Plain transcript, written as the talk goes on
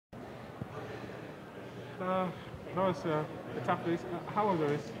Uh, that was a tough race. How was the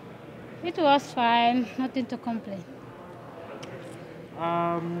race? It was fine, nothing to complain.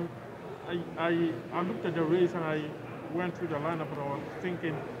 Um, I looked at the race and I went through the lineup and I was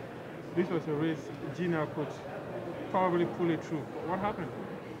thinking this was a race Gina could probably pull it through. What happened?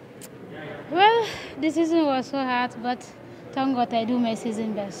 Well, the season was so hard, but thank God I do my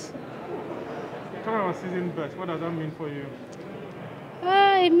season best. Talk about season best. What does that mean for you?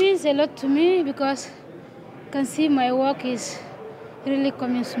 It means a lot to me because I can see my work is really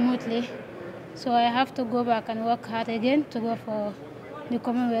coming smoothly. So I have to go back and work hard again to go for the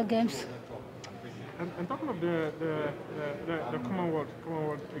Commonwealth Games. And talking of the Commonwealth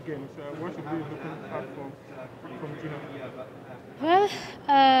Games, what should we be looking at from Gina? Well,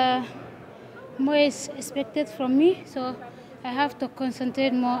 more is expected from me, so I have to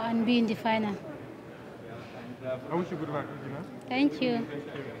concentrate more and be in the final. I wish you good luck, Gina. Thank you. Thank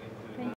you.